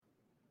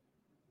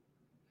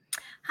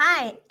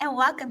Hi, and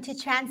welcome to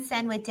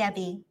Transcend with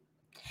Debbie.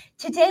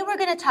 Today we're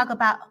going to talk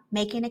about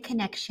making a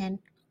connection,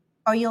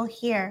 or you'll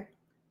hear,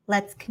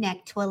 let's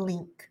connect to a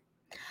link.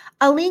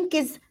 A link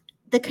is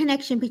the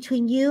connection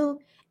between you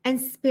and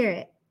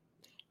spirit,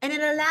 and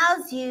it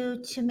allows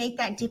you to make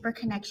that deeper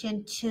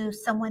connection to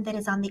someone that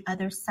is on the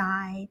other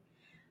side.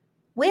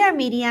 We are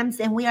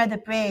mediums, and we are the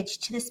bridge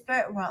to the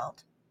spirit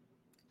world.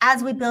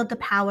 As we build the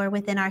power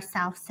within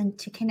ourselves and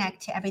to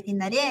connect to everything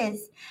that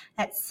is,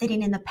 that's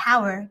sitting in the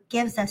power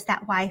gives us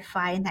that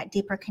Wi-Fi and that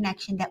deeper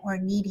connection that we're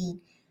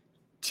needing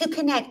to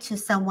connect to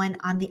someone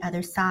on the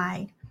other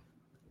side.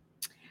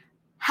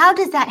 How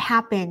does that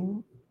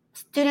happen?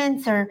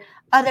 Students or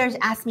others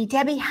ask me,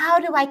 Debbie, how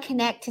do I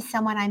connect to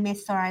someone I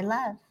miss or I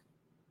love?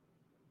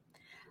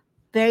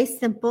 Very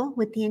simple,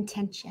 with the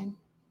intention.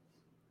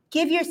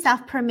 Give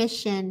yourself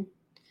permission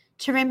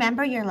to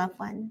remember your loved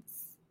ones,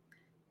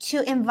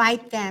 to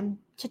invite them,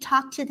 to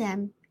talk to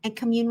them and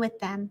commune with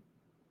them,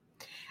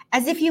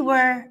 as if you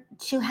were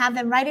to have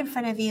them right in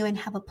front of you and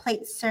have a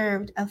plate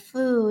served of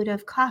food,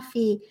 of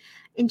coffee,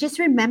 and just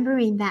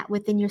remembering that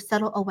within your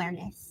subtle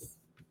awareness.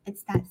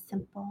 It's that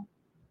simple.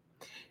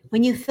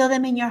 When you feel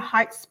them in your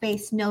heart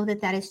space, know that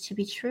that is to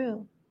be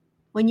true.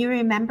 When you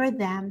remember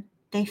them,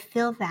 they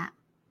feel that.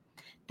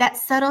 That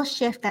subtle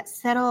shift, that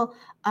subtle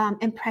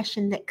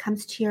impression that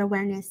comes to your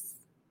awareness.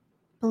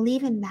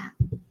 Believe in that.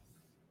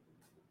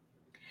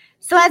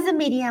 So as a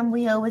medium,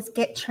 we always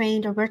get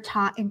trained or we're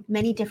taught in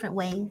many different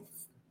ways.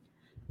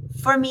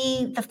 For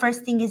me, the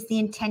first thing is the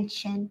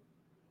intention.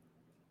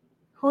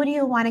 Who do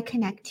you want to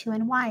connect to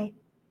and why?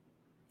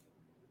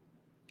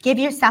 Give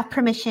yourself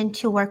permission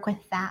to work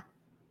with that.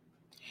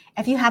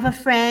 If you have a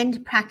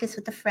friend, practice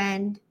with a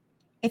friend.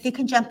 If you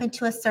can jump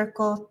into a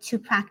circle to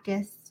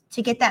practice,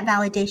 to get that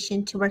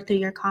validation, to work through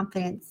your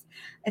confidence,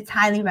 it's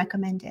highly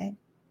recommended.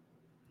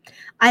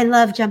 I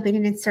love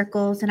jumping in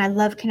circles and I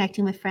love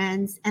connecting with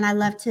friends and I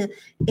love to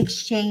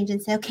exchange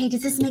and say, okay,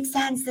 does this make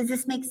sense? Does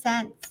this make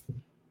sense?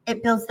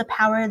 It builds the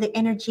power, the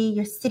energy.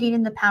 You're sitting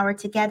in the power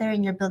together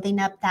and you're building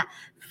up that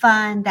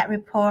fun, that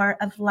rapport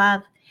of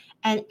love.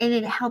 And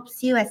it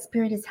helps you as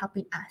spirit is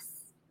helping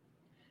us.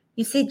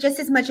 You see, just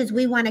as much as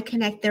we want to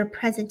connect, they're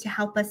present to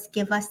help us,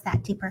 give us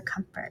that deeper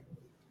comfort.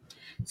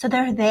 So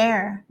they're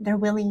there, they're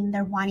willing,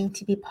 they're wanting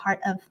to be part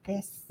of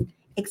this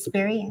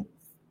experience.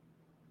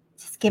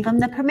 Just give them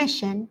the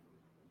permission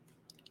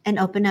and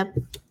open up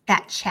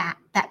that chat,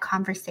 that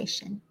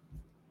conversation.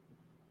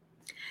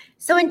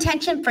 So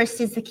intention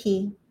first is the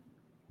key.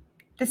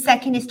 The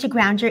second is to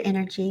ground your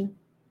energy.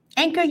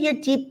 Anchor your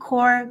deep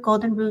core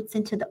golden roots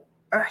into the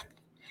earth.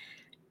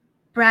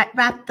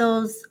 Wrap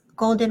those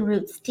golden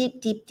roots deep,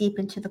 deep, deep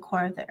into the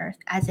core of the earth.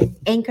 As it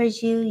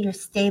anchors you, you're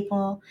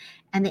stable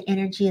and the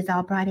energy is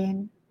all brought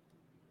in.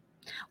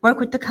 Work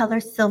with the color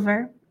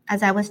silver,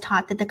 as I was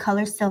taught that the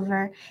color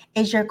silver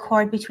is your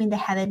cord between the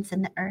heavens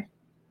and the earth.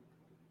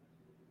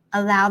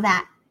 Allow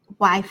that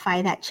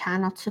Wi-Fi, that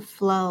channel to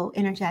flow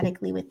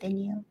energetically within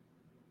you.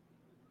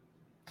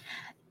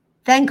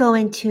 Then go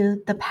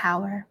into the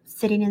power,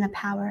 sitting in the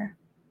power,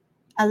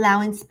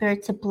 allowing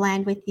spirit to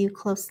blend with you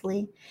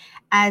closely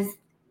as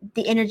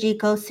the energy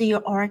goes through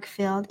your auric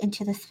field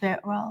into the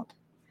spirit world.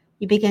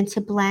 You begin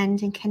to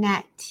blend and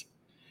connect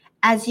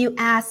as you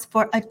ask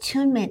for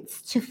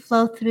attunements to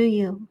flow through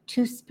you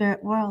to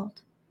spirit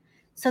world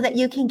so that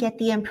you can get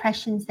the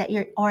impressions that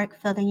your auric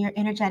field and your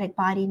energetic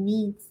body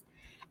needs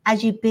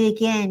as you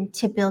begin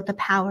to build the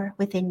power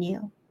within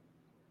you.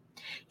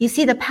 You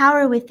see, the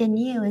power within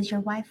you is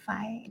your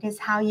Wi-Fi. It is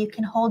how you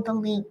can hold the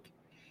link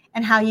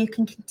and how you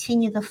can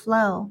continue the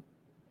flow.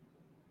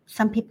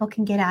 Some people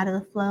can get out of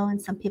the flow and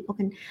some people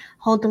can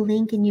hold the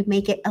link and you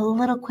may get a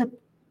little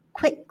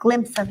quick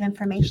glimpse of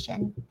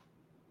information.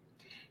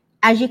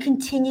 As you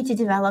continue to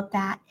develop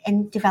that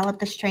and develop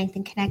the strength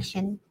and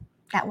connection,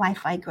 that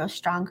Wi-Fi grows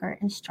stronger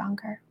and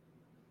stronger.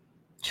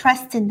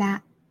 Trust in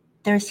that.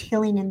 There's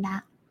healing in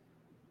that.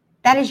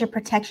 That is your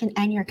protection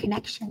and your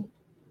connection.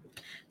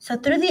 So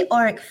through the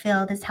auric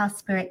field is how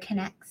spirit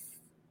connects.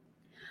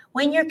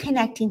 When you're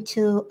connecting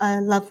to a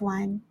loved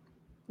one,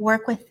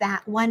 work with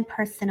that one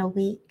person a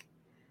week.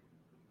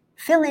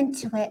 Feel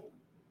into it.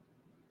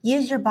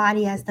 Use your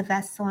body as the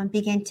vessel and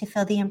begin to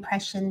feel the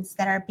impressions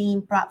that are being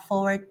brought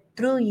forward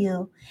through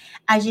you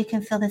as you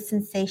can feel the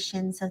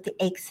sensations of the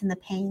aches and the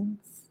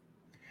pains.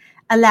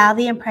 Allow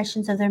the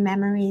impressions of their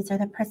memories or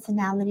their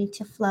personality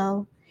to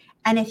flow.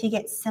 And if you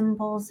get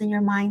symbols in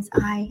your mind's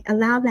eye,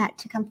 allow that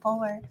to come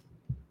forward.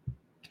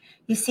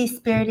 You see,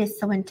 spirit is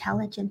so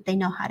intelligent. They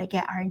know how to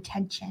get our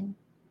intention.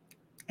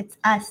 It's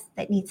us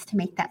that needs to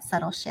make that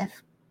subtle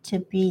shift to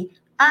be,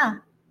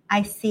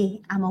 I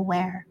see, I'm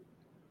aware.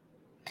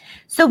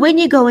 So when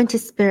you go into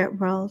spirit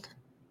world,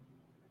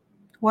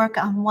 work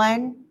on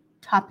one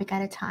topic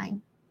at a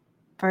time.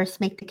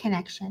 First, make the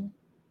connection.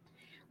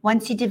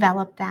 Once you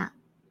develop that,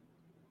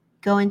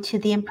 go into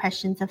the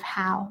impressions of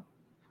how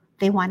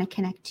they want to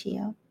connect to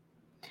you.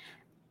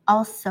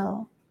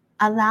 Also,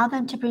 allow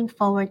them to bring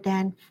forward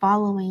then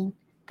following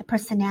the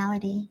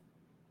personality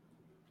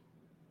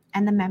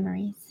and the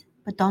memories,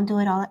 but don't do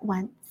it all at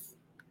once.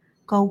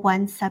 Go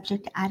one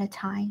subject at a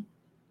time.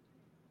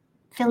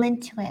 Feel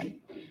into it.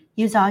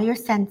 Use all your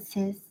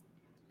senses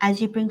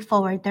as you bring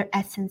forward their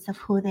essence of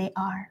who they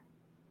are.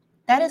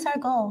 That is our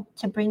goal,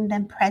 to bring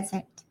them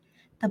present,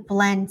 the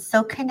blend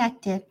so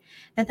connected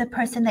that the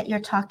person that you're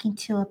talking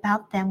to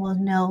about them will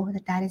know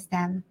that that is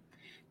them.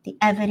 The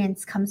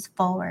evidence comes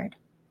forward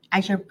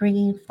as you're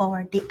bringing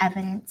forward the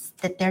evidence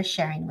that they're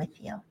sharing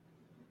with you.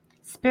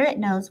 Spirit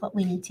knows what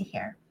we need to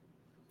hear.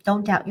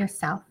 Don't doubt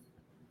yourself.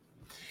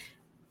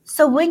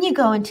 So when you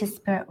go into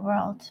spirit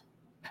world,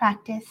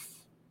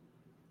 practice,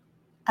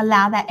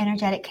 allow that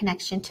energetic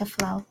connection to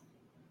flow.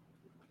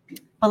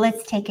 But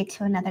let's take it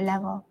to another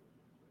level.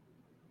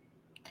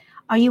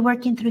 Are you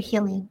working through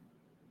healing?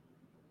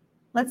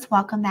 Let's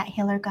welcome that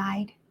healer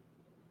guide.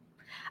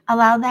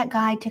 Allow that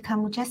guide to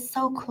come just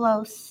so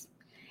close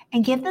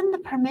and give them the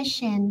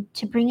permission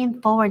to bring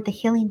in forward the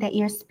healing that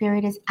your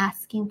spirit is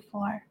asking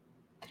for.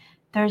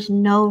 There's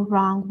no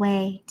wrong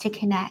way to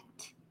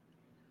connect.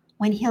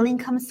 When healing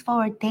comes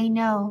forward, they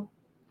know.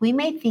 We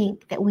may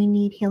think that we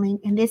need healing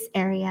in this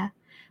area,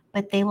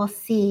 but they will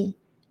see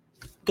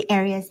the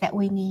areas that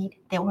we need,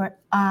 that we're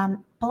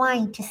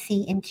blind to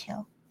see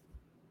into.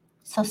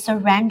 So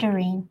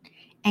surrendering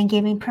and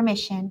giving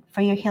permission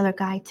for your healer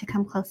guide to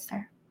come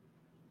closer.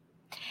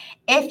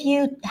 If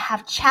you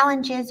have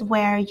challenges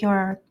where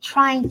you're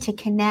trying to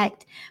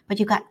connect, but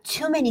you've got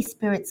too many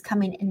spirits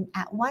coming in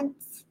at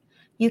once,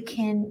 you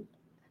can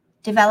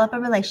develop a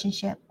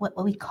relationship with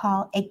what we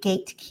call a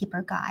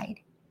gatekeeper guide.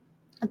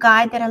 A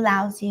guide that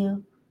allows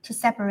you to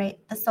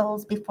separate the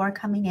souls before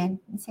coming in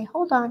and say,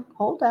 hold on,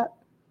 hold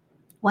up,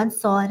 one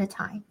soul at a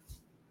time.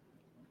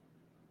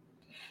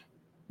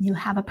 You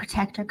have a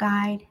protector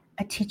guide,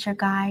 a teacher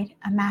guide,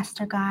 a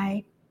master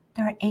guide.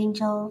 There are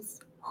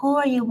angels. Who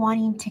are you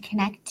wanting to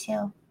connect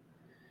to?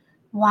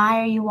 Why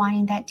are you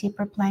wanting that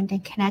deeper blend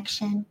and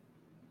connection?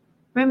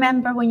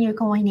 Remember, when you're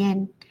going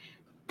in,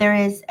 there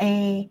is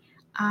a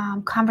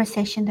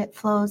conversation that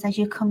flows as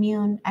you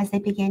commune, as they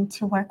begin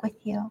to work with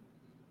you.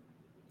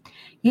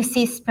 You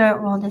see,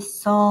 spirit world is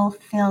so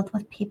filled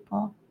with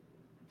people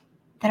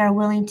that are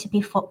willing to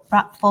be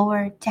brought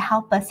forward to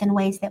help us in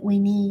ways that we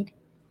need.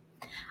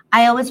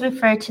 I always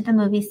refer to the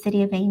movie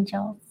City of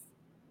Angels.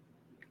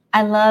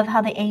 I love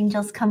how the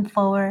angels come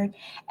forward,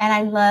 and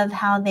I love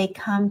how they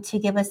come to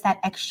give us that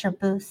extra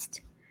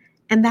boost.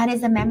 And that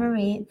is a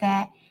memory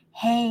that,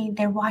 hey,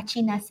 they're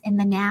watching us in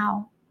the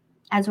now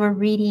as we're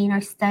reading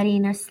or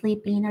studying or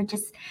sleeping or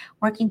just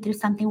working through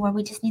something where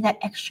we just need that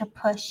extra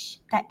push,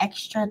 that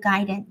extra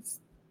guidance.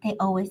 They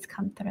always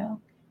come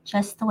through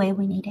just the way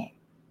we need it.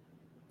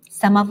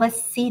 Some of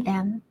us see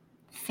them,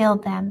 feel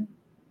them.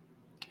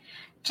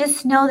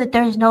 Just know that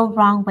there's no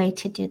wrong way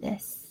to do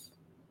this.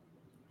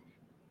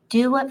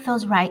 Do what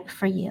feels right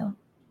for you.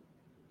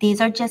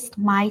 These are just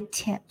my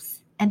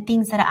tips and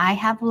things that I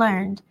have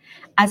learned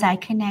as I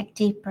connect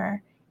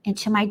deeper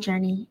into my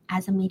journey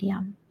as a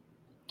medium.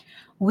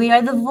 We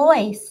are the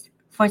voice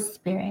for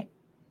spirit.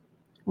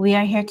 We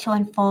are here to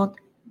unfold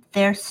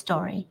their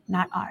story,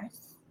 not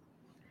ours.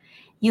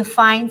 You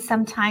find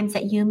sometimes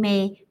that you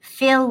may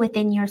feel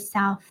within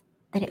yourself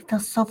that it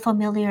feels so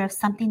familiar of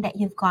something that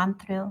you've gone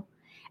through,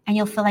 and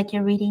you'll feel like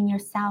you're reading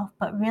yourself,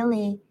 but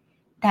really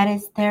that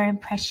is their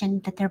impression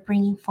that they're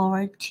bringing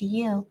forward to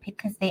you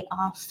because they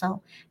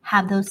also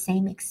have those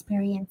same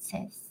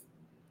experiences.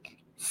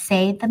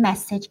 Say the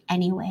message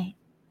anyway.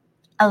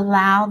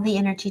 Allow the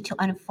energy to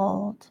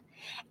unfold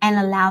and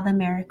allow the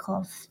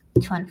miracles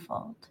to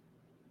unfold.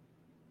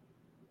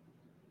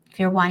 If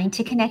you're wanting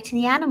to connect to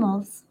the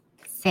animals,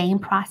 same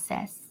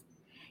process.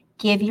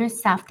 Give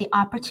yourself the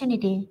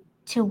opportunity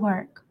to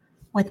work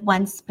with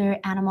one spirit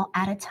animal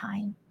at a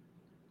time.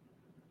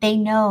 They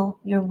know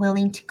you're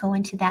willing to go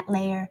into that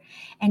layer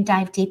and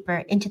dive deeper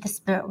into the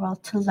spirit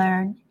world to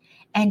learn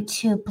and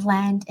to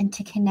blend and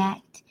to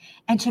connect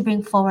and to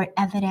bring forward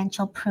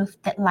evidential proof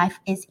that life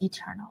is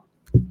eternal.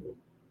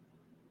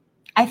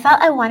 I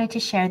felt I wanted to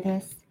share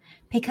this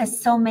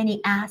because so many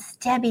ask,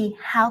 Debbie,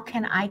 how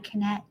can I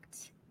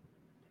connect?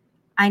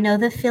 I know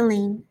the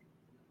feeling,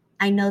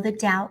 I know the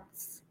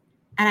doubts,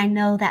 and I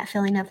know that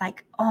feeling of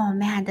like, oh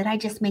man, did I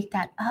just make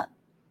that up?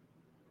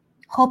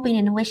 Hoping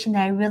and wishing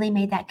that I really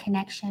made that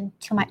connection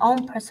to my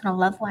own personal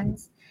loved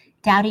ones,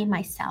 doubting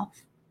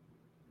myself.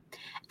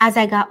 As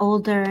I got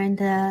older and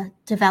the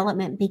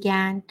development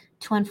began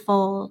to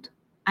unfold,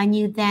 I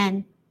knew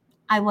then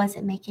I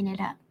wasn't making it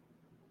up.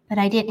 But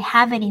I didn't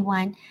have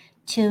anyone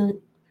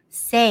to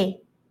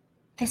say,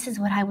 this is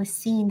what I was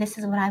seeing, this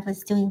is what I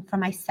was doing for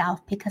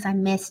myself because I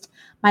missed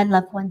my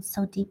loved ones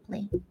so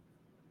deeply.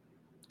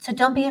 So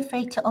don't be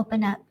afraid to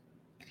open up.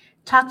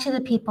 Talk to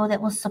the people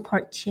that will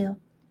support you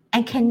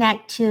and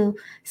connect to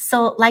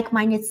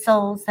like-minded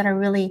souls that are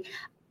really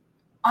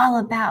all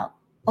about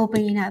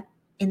opening up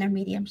in their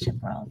mediumship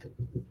world.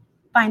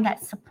 Find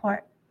that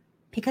support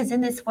because in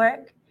this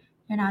work,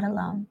 you're not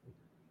alone.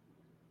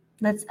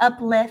 Let's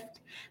uplift.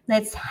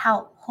 Let's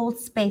help hold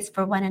space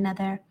for one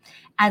another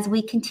as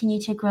we continue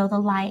to grow the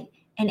light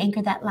and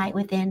anchor that light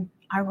within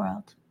our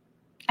world.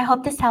 I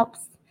hope this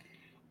helps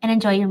and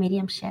enjoy your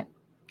mediumship.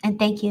 And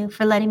thank you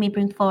for letting me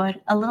bring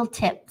forward a little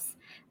tips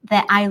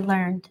that I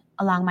learned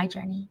along my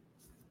journey.